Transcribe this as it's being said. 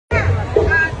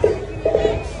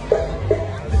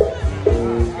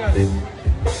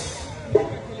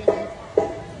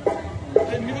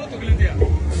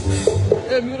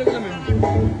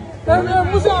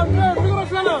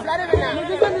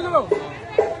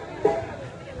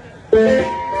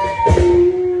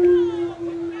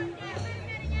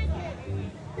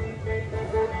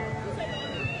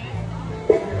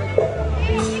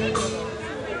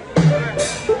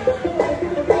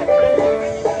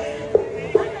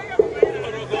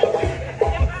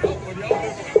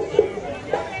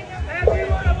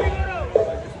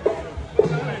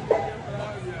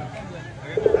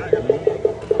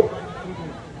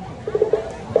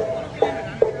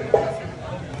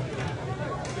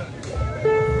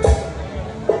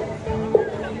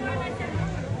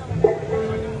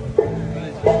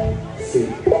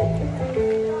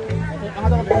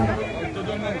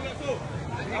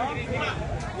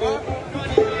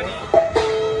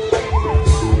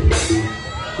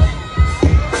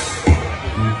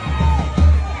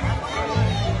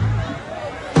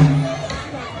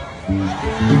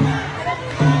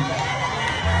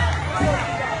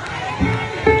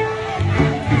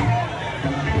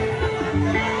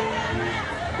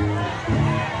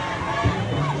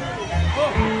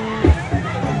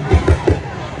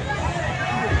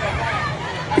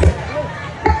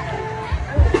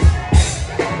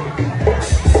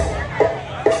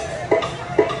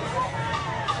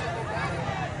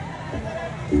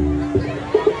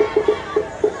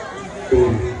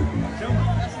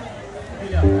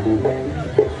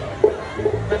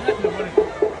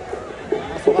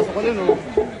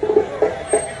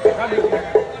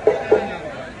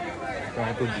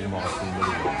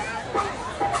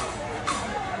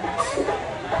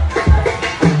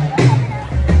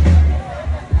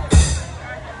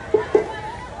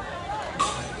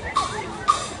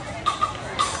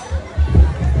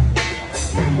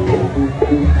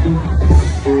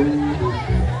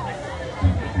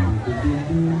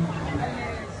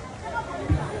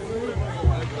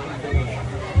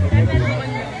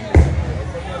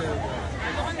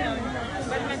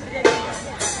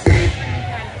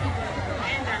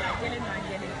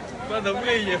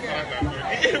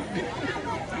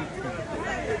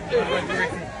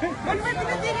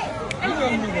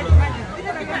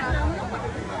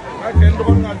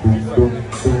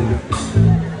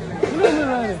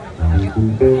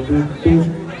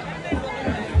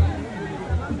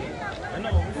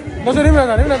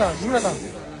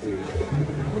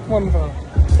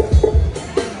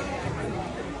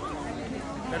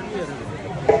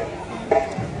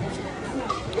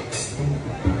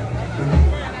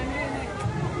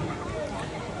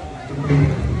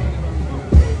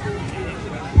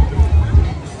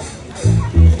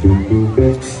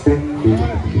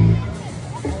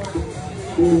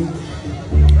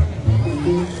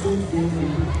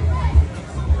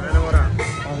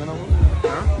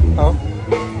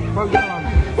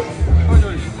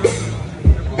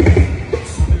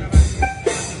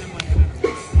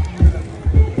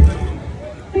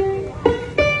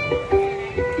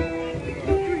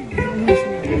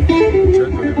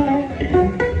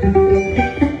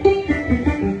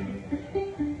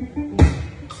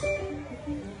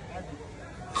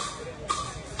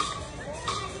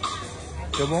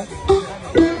C'est bon?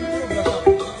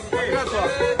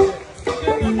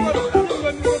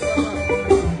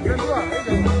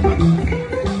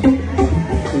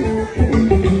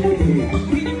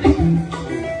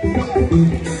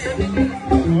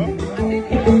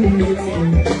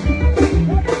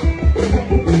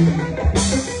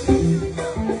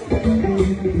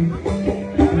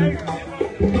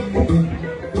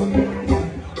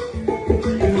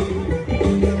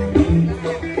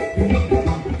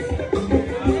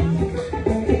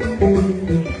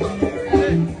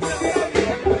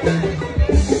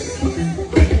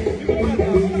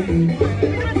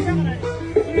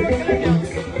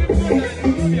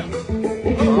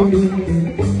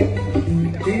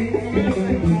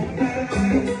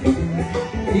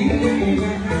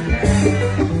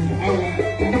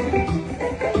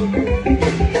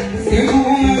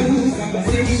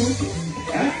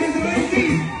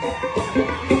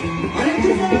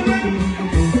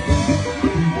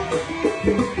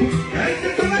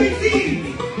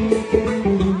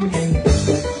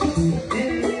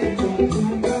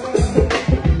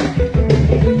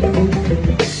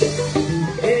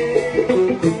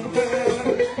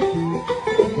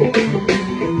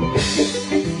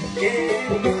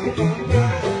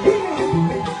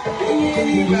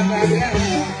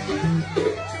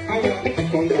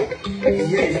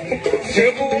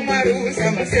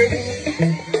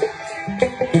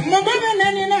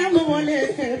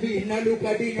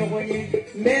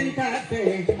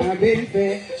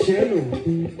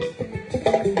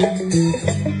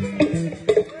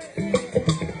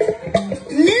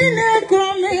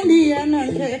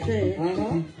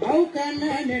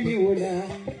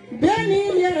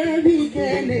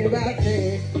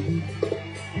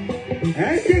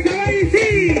 Est-ce que ça va ici?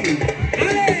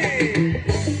 Allez!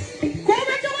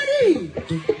 Come Giovanni!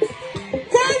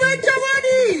 Come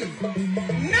Giovanni!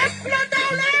 Napla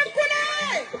daula kule!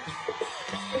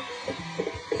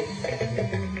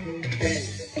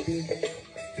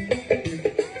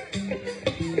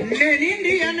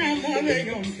 L'Indiana move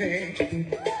yompe.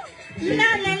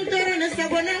 La mantoro ne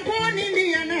sabona con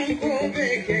Indiana move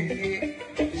keke.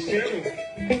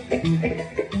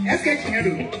 Est-ce que tu as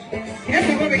lu? Est-ce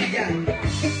que vous avez dit?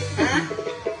 Hein?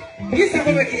 Qui ça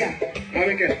vous a dit?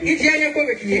 Avec elle. Il dit à vous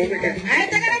avec qui? Avec elle. Ah,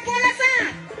 t'as qu'à pour la ça.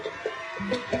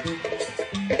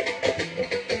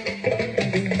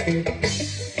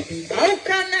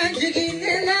 Aukana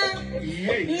jiginela.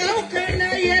 Aukana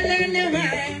yeleneva.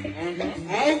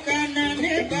 Aukana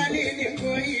nebali ni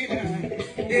koina.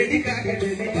 Dedika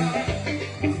kedeba.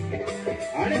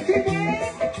 Allez, tout le monde!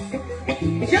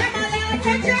 Jamala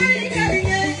kochai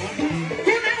kadinye.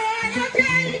 Kuna wana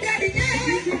chai kadinye.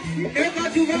 Eka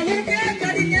tuba wuke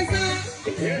kadinye sa.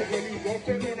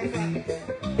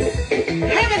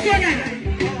 Abasona.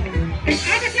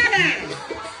 Abasona.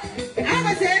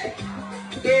 Abase.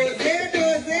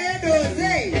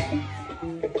 Doze.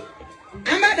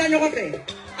 Amada nyokope.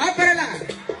 Après là.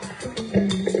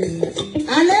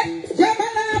 Allez,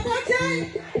 jamala kochai.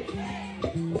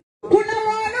 Kuna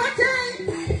wana chai.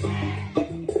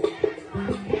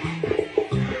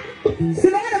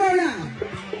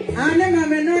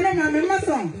 Non,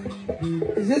 maçon.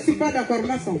 Je suis pas d'accord,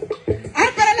 maçon.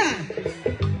 Après là,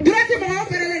 droitement,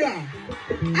 après là.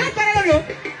 Après là,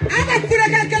 après tout le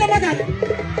calcul, madame.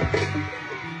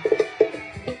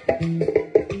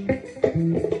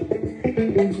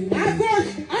 À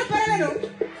gauche, après là.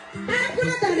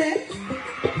 Après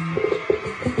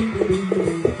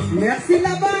merci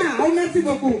là-bas. Oh, merci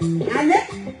beaucoup. Allez,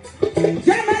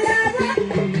 jamais là-bas.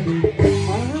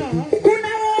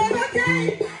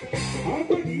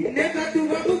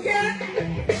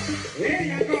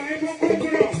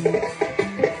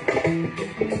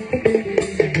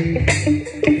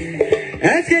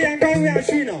 Est-ce qu'il y a encore un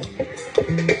chino?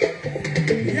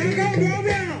 Il y a encore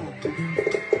bien.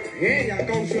 Il y a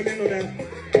encore un chino là.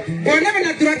 On est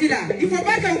la droite là. Il ne faut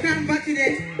pas qu'on gagne bâtir.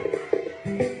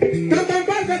 Quand on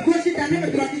parle de gauche, on est la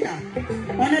droite là.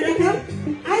 On est d'accord?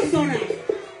 Ensemble.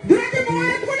 Droite moi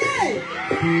coulé.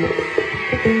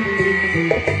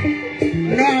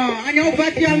 Non, on est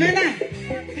bâti à maintenant.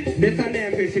 Descendez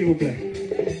un peu s'il vous plaît.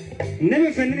 Ne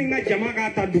me faites pas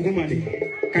Jamaka ta dougoumani.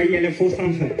 Quand il y a les faux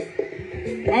sans fin.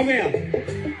 Ah ouais.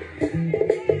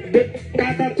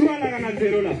 Quand t'as 3 là, on a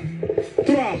 0 là.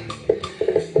 3,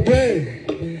 2,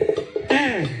 1.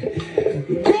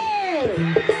 Go!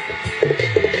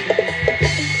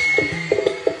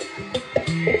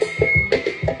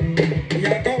 Il y a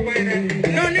encore moyen.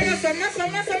 Non, maçon.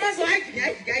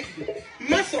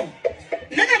 Maçon.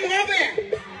 Non,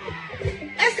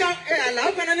 est-ce que là,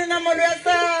 on a un amour de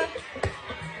ça?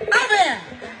 Ah ouais.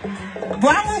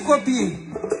 Bon, mon copier.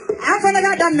 Avant de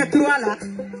la dame 3 là,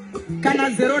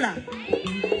 canal 0 là,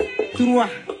 3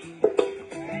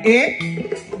 et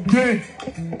 2.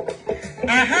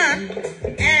 Aha,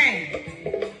 1.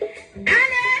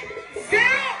 Allez, 0.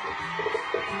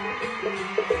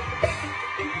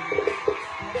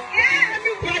 Et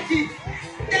nous parti.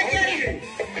 Dégéré.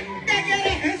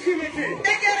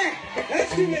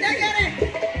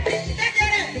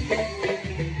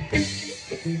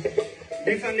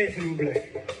 Descendez s'il vous plaît.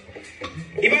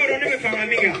 Il va ordonner mes femmes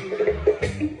amigas.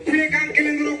 Tous les gars qui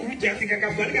viennent de nous dire que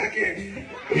Baghaka qui est.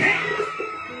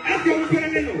 Est-ce que vous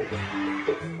prenez l'eau?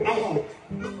 Alors.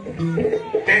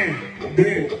 1,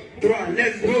 2, 3,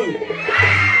 let's go.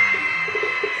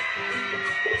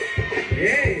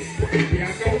 Hey, il y a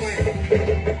encore moins.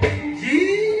 Ji,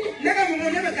 les gars, vous m'en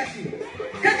avez cassé.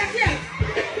 Kakasia.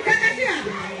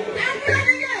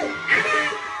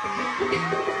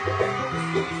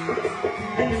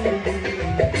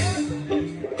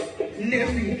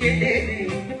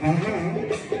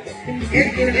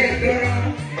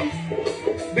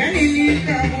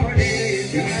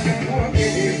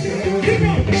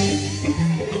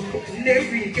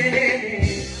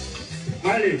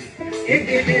 Allez.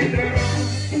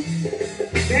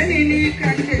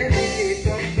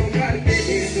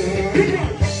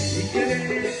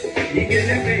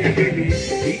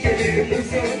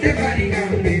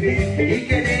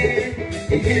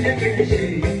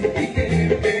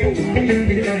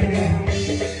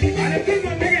 Allez, tout le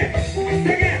monde,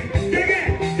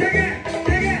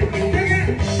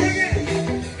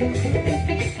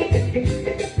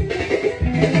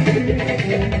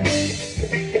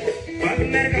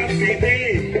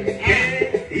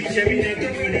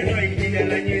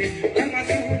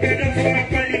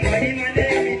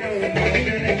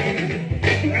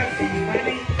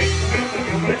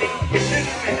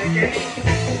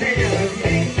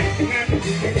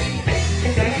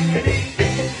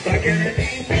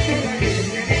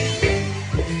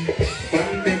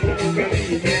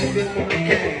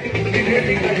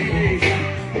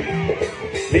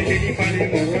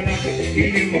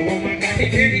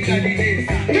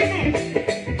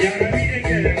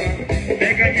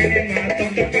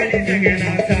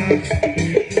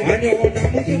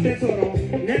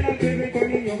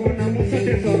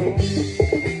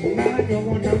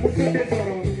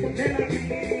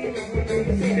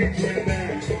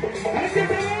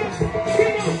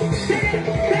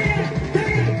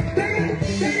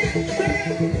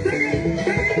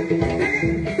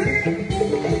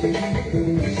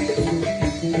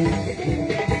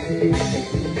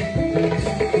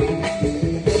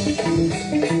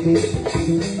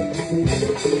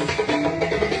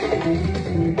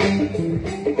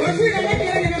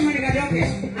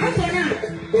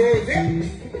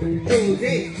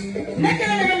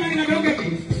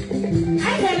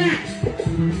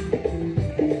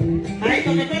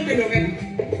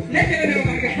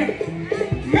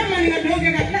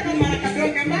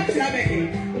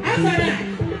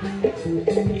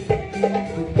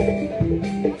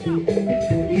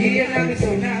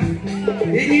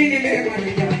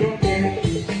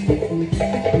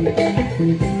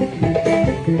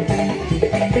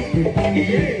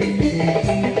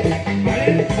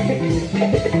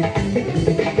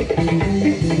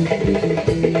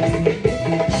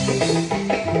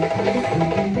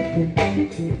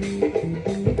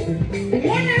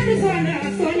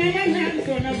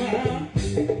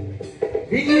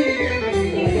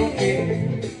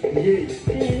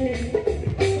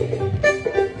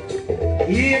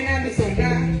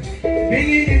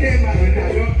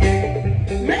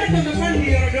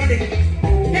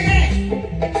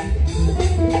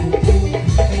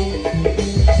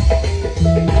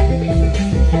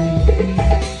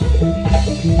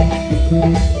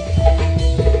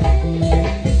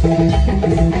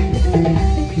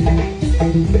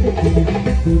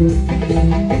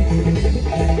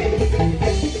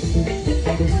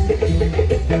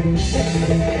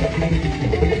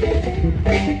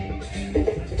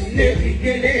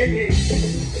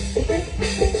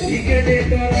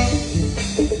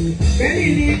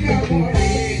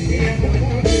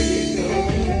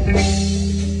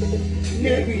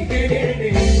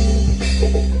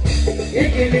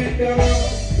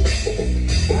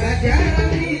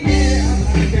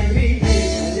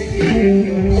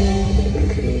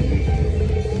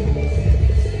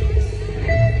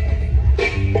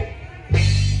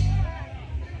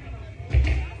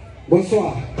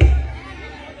 Bonsoir.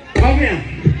 Ah bien.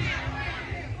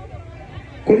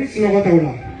 Kolis no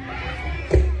wataula.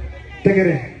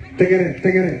 Tegere.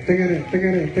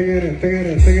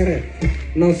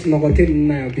 No snogotin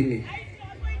na bingi.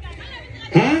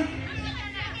 Ha?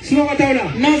 Snogataula.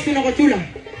 No snogotula.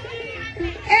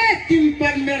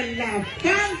 Timpermer la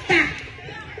fanta.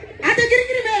 Ate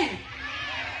giri me.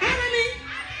 Amami.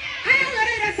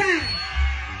 Ayamare rasa.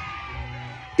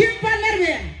 Timpermer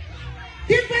me.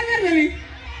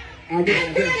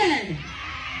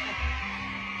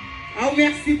 Oh,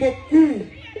 merci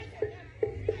beaucoup.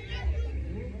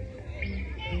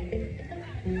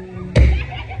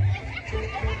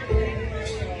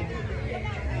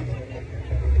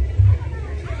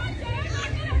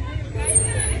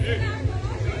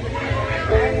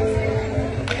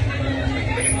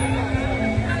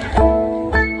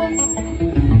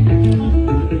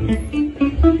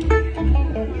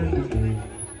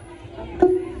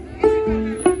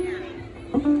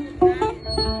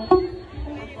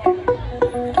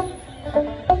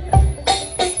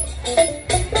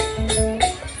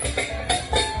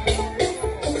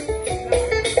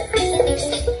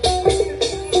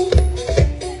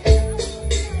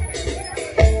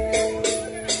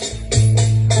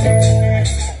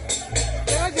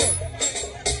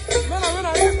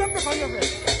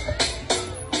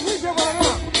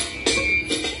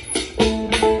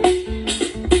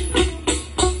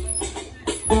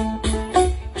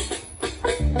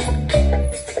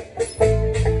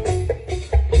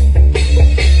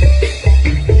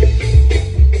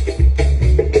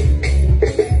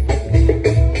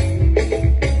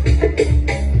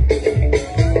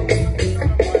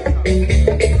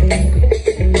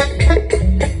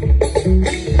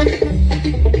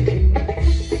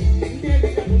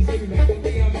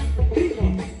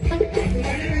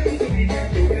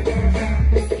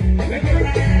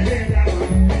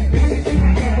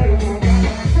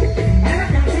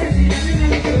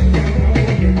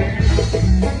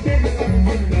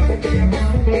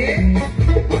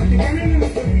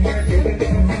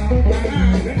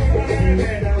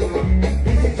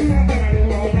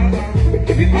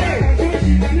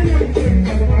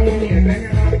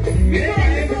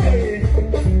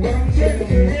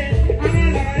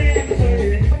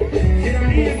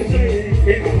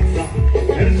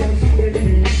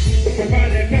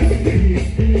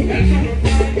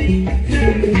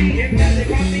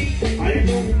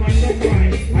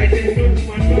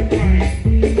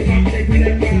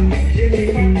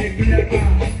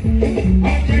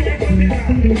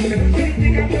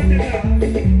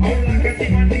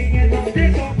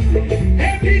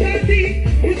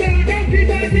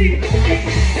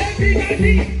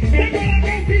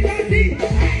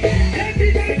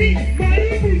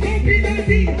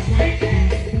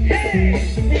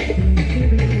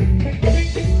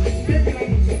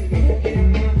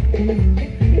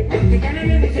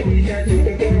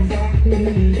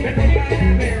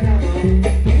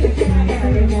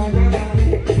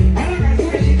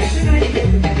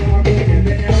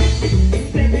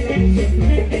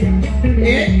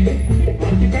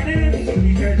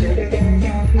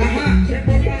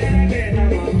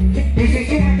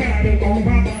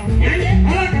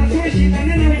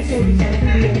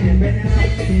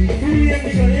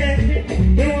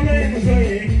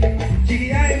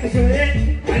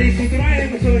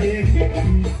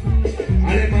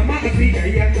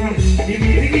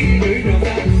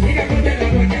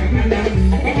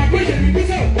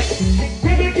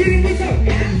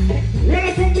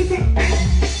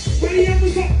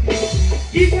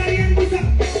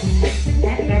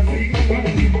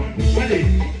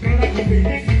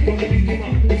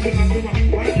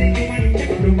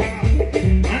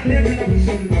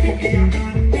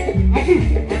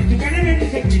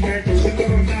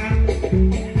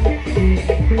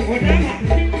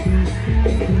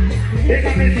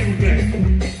 plaît.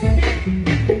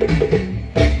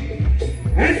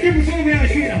 Est-ce que vous sauvez un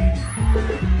chien là?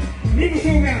 Ni vous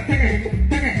sauvez un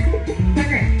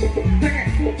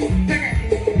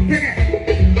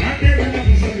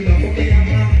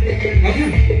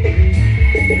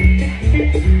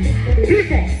plus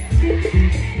fort.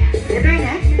 Regarde,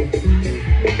 hein?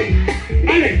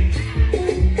 Allez.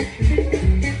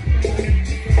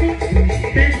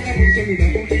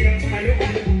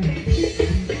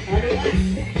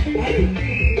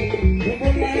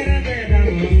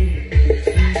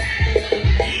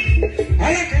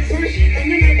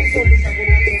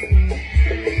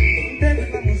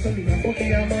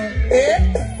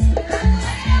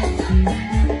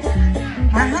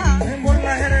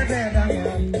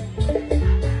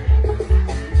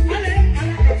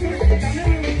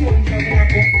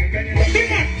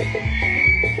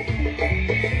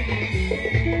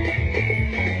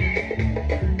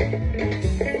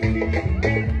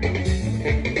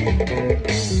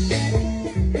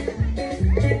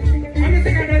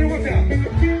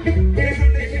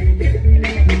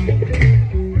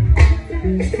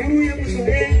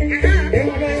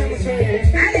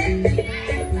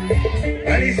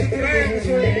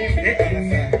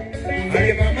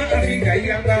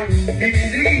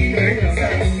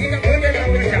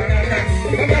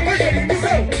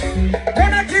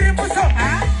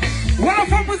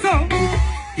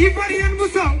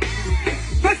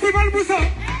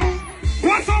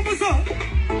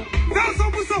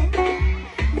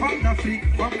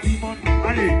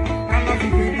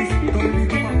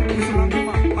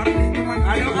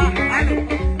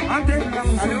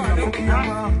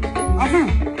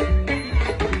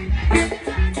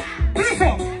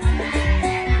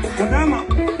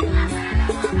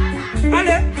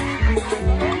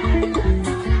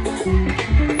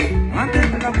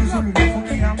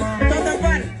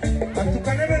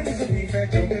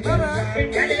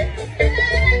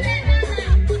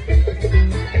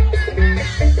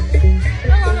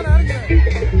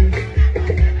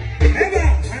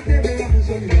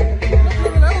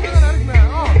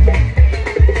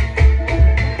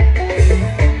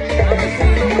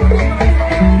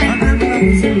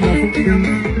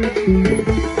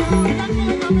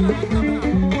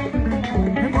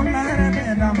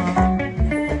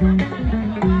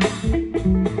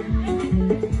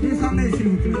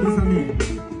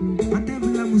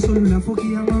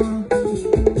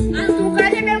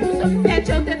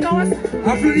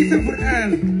 Applaudissez pour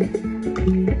elle.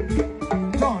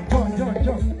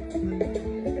 John.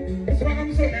 C'est pas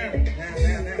comme ça,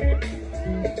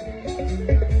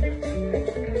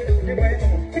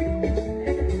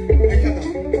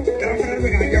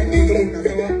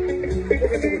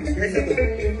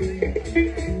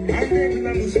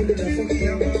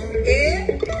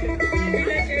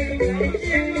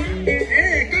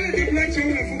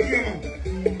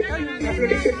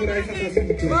 Applaudissez pour elle, ça s'il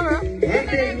vous plaît.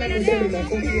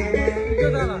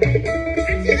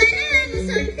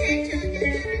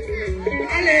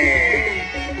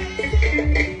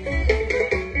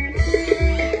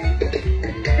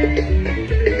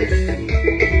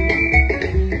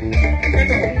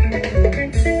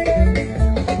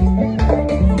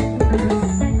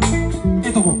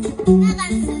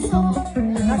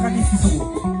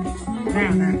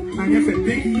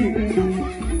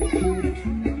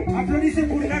 Applaudissez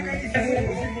pour la qualité,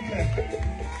 s'il vous plaît.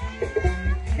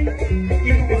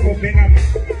 Il faut qu'on se bénisse.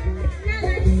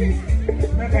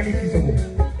 La qualité, c'est bon.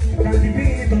 Quand tu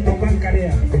viens, tu t'en parles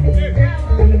carrière.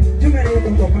 Tu m'as dit que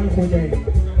tu t'en parles projet.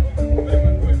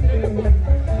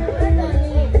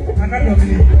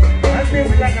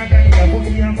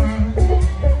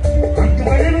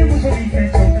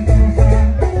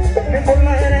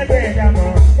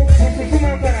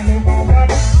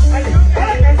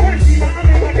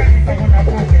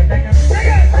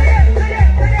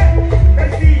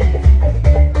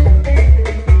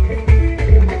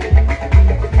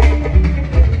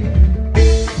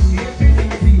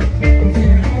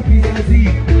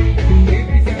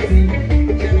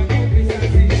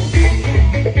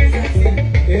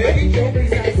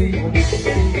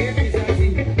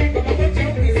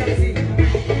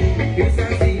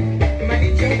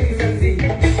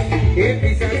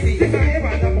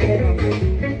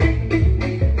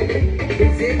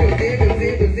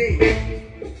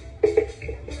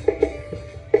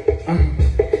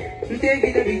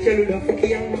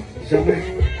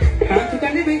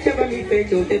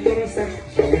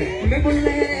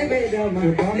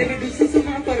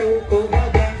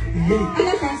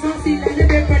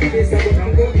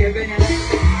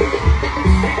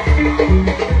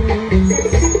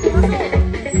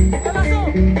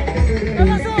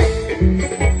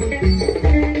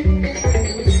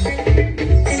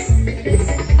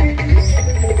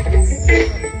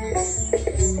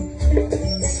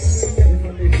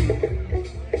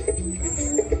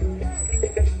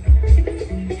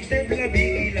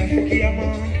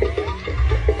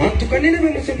 Nene be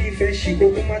muso mi fe shiko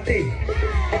kumate.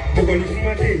 Bogoli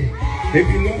kumate.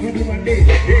 Baby no good kumate.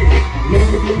 Hey, no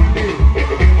good kumate.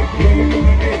 No good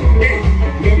kumate. Hey,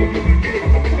 no good kumate.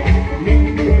 No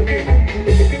good kumate.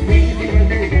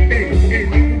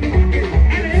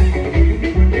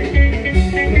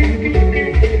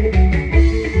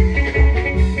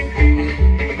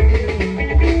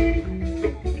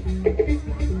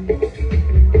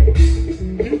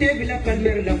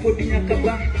 La fodinya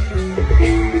kaba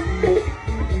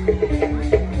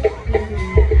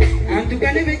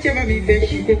antukane be chama mi fe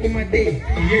shiko kumate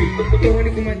to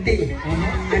ni kumate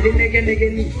ale nege nege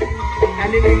ni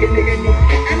ale nege nege ni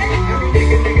ale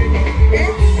nege nege ni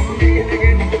nege nege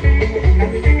ni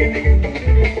ale nege nege ni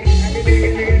ale nege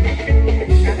nege ni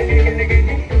ale nege nege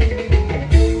ni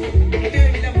te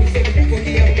la muso ko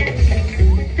dia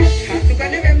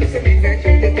antukane be muso mi fe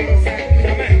chote torosa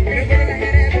me ko la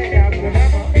here be ya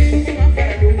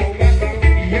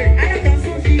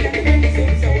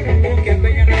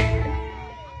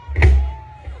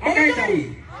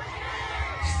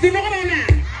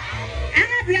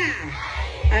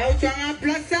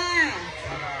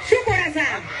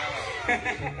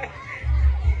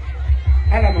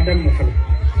ala madame mo fala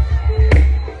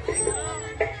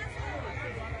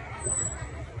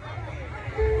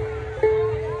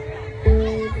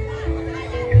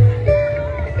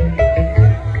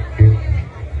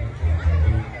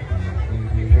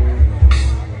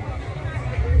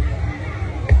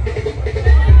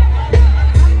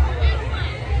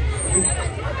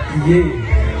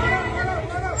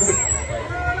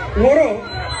Woro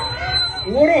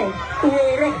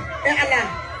ala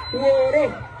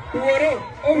woro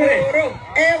omre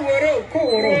woro ko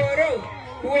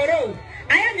woro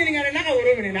aya nyiringa na ka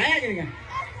woro mene aya nyiringa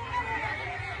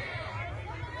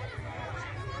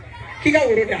kika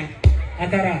woro da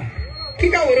atara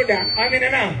kika woro da amina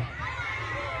na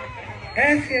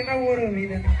eske na woro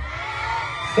mina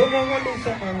somo ngolu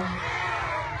sama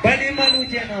bali malu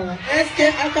jena eske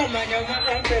aka manya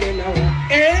maka pere na wa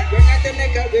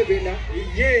ngate ka bebela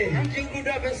ye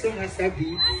njinguda beso na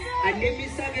sabi anemi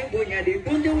sabe bonya de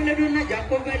donde wala dona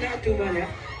jakobe na tumana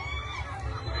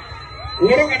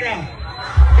woro kada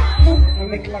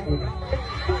amekla goda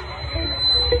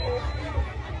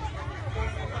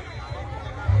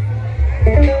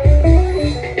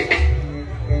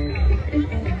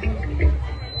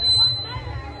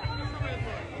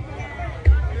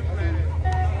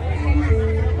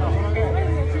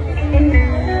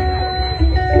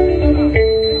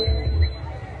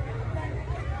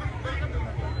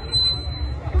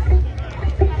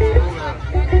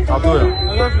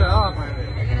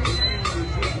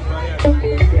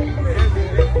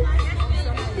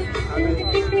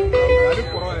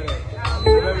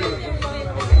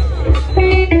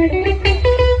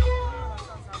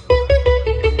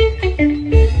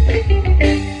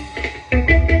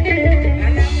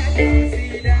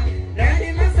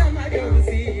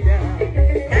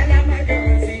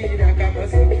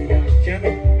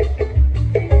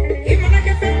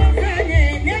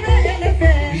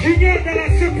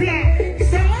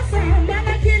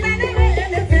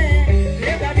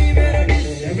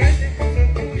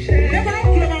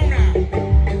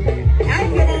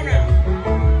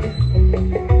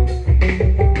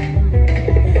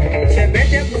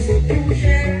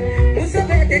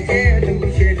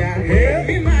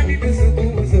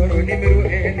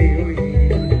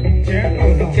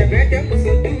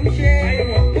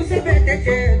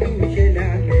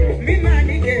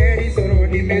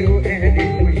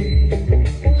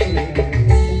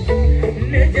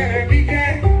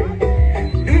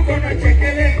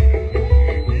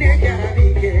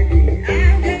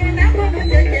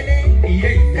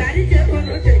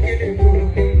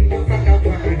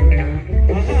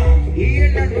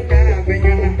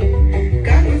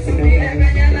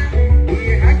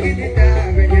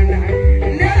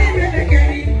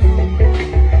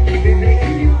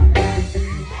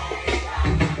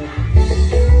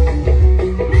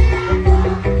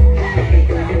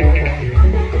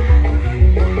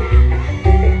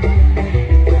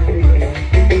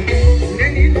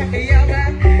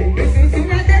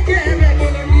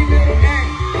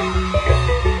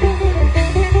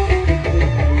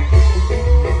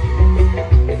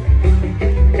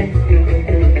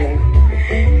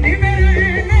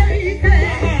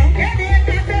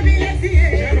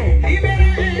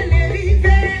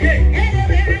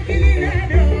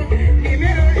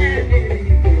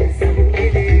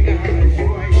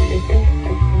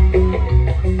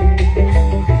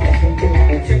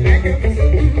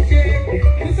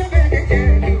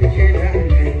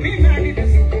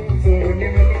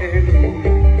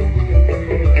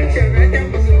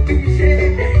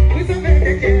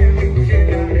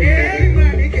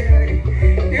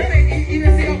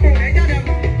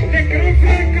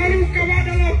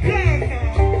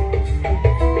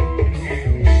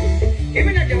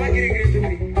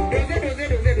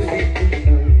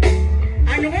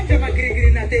Jangan jama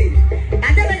giri-giri nate.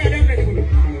 Ada lagi ada yang dulu.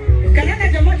 Karena nak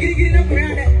jama giri-giri na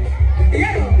kurang ada. Iya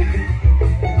loh.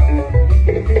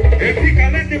 Epi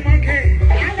kalian temangke.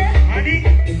 Ada. Ani.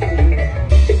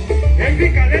 Epi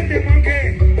kalian temangke.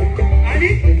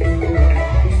 Ani.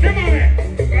 Semame.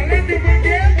 Kalian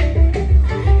temangke.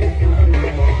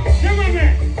 Semame.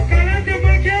 Kalian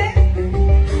temangke.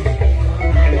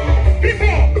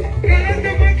 Before. Kalian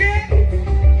temangke.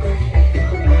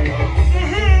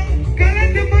 Aha. Kalian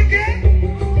temangke.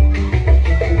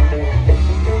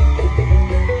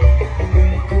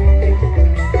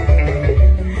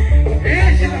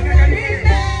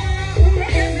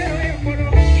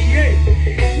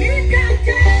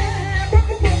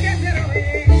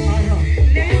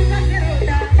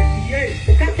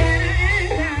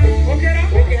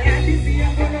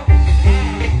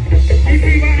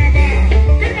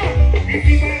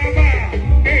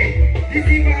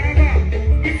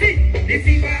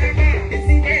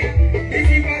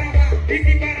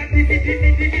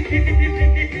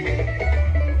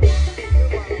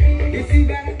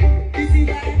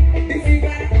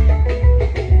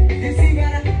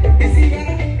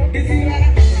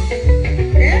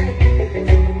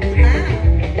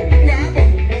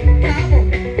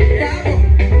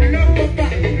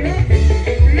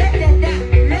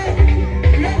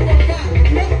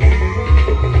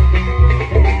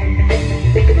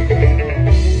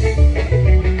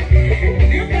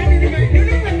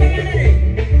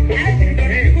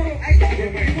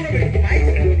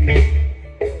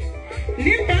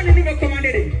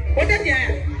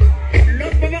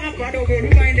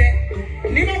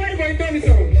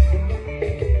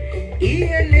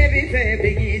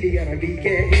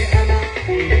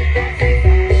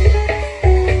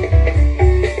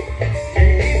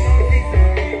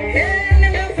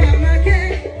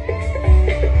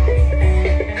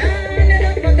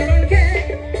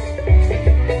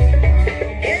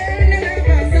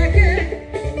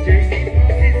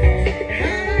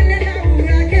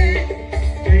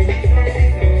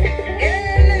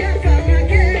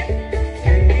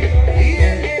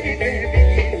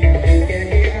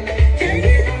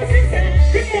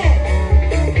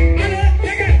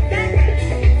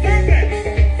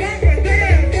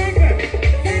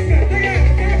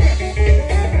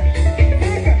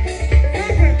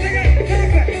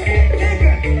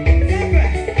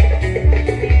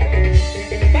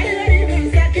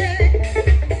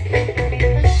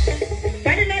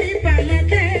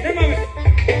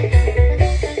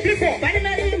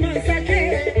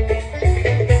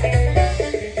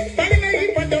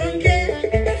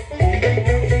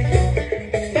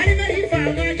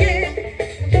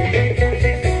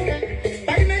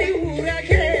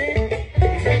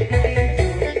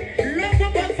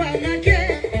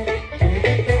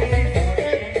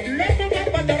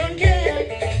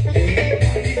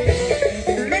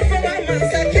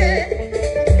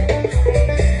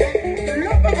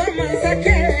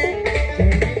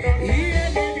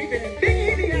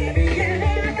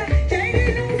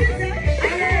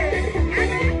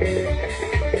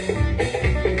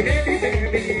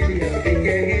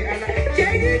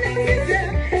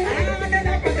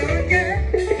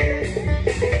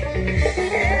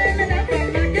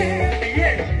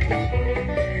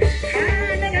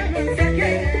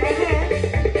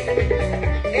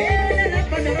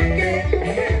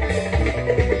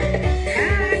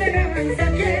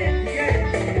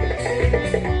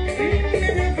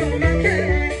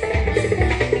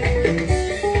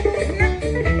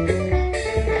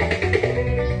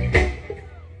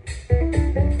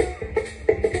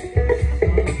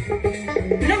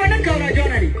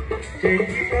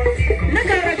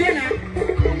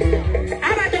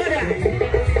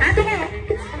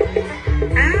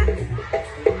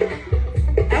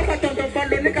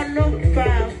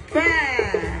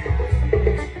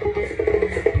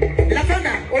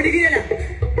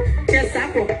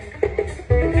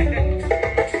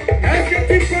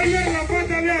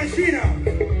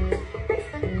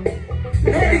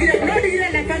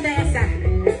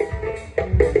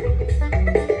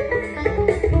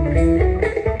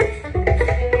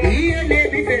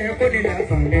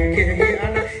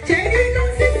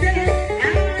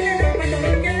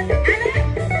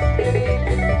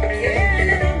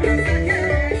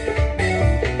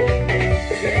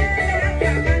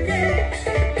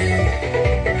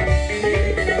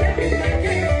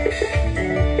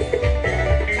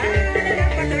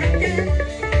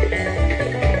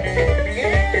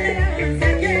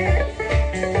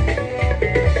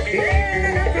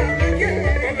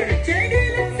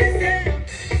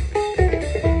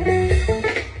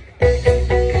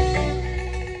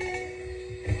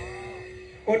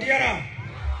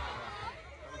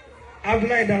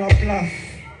 est dans la place.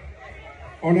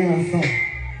 On est ensemble.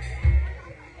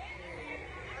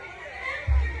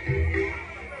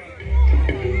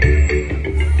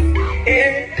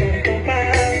 Et quand on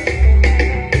parle.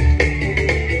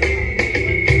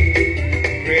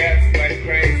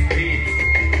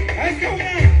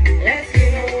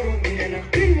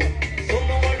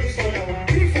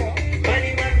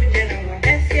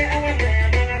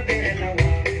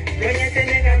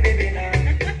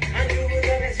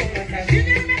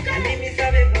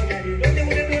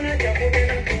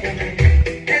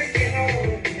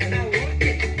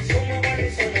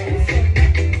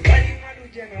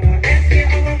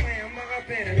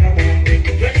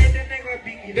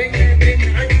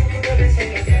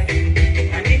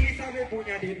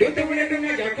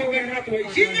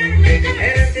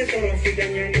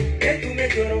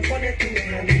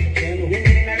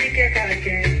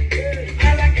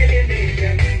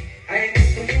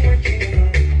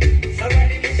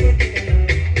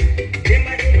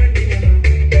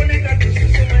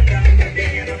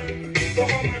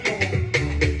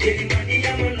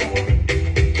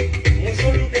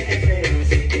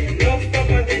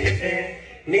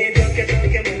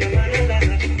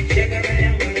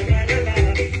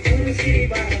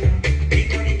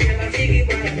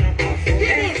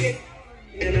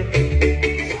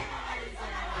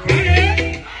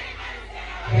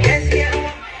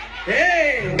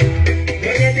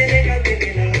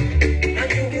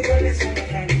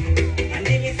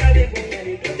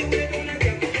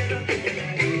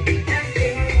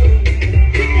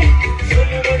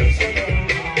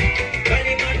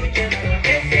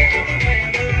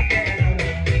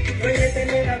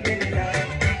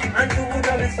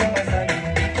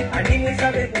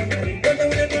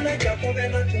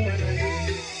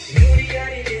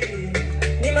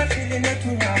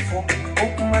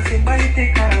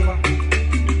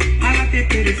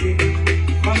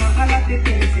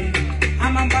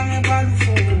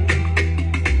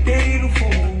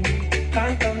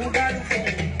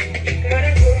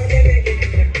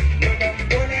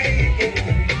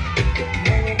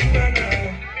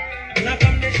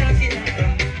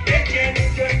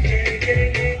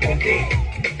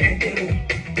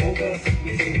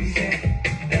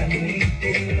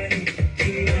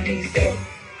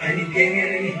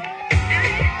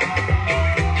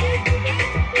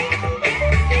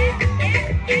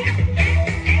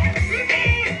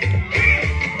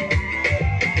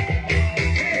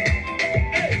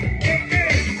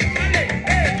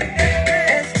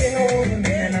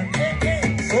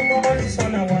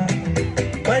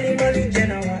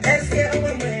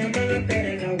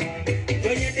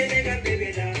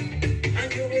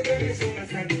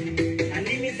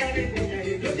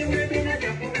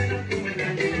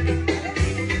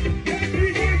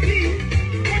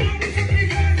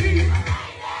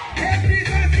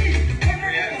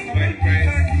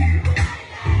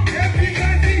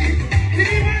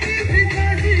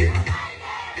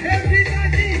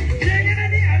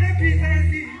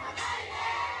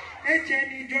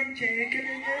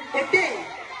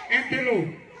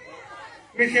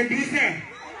 Monsieur Douceur,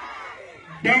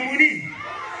 Damoni,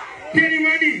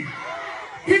 Télimani,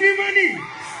 Timimani,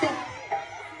 stop.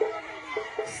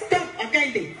 Stop,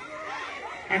 Akainde.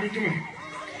 Adituma.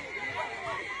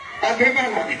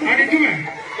 Adituma.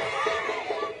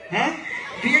 Huh?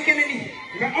 Do you get any?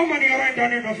 How many are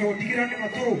done enough for Tigran and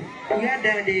Matoro? We are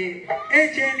done the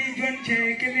HNE John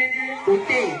Chekelene,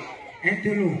 Ote,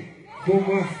 Entelo,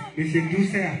 Bogos, Monsieur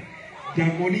Douceur,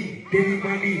 Damoni,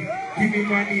 Télimani,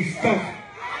 Timimani, stop.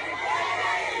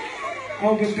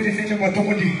 How will present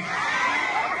Matomodi?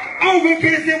 How will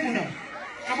present Muna?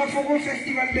 I'm a football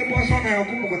festival de Boissons à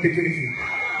Kumo de Périssi.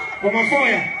 Comme un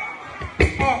foyer.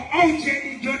 Oh,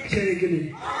 Jenny John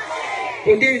Chekelene.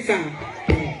 Odessa.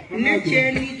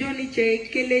 Necheni Johnny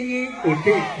Chekelene.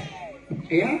 Ote.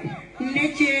 Yeah?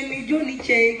 Necheni Johnny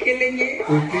Chekelene.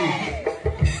 Ote.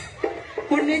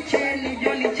 Necheni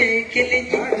Johnny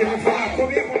Chekelene. Ah, je me fais la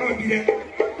combien pour nous dire?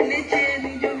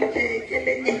 Necheni Johnny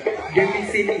Chekelene.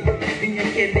 Demisini.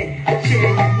 Kele,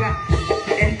 Cheyaba,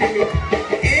 Entele,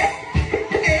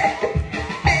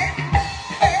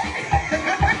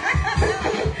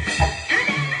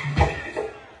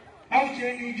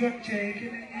 Jenny John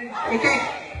okay,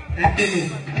 Entele,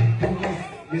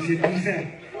 Monsieur Douceur,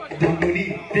 Damoni,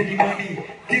 Télimani,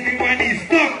 Timimani,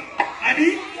 stop, Adi,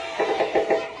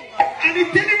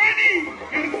 Télimani,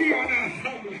 merci, on a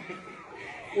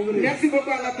ensemble. Merci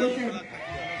beaucoup, à la prochaine.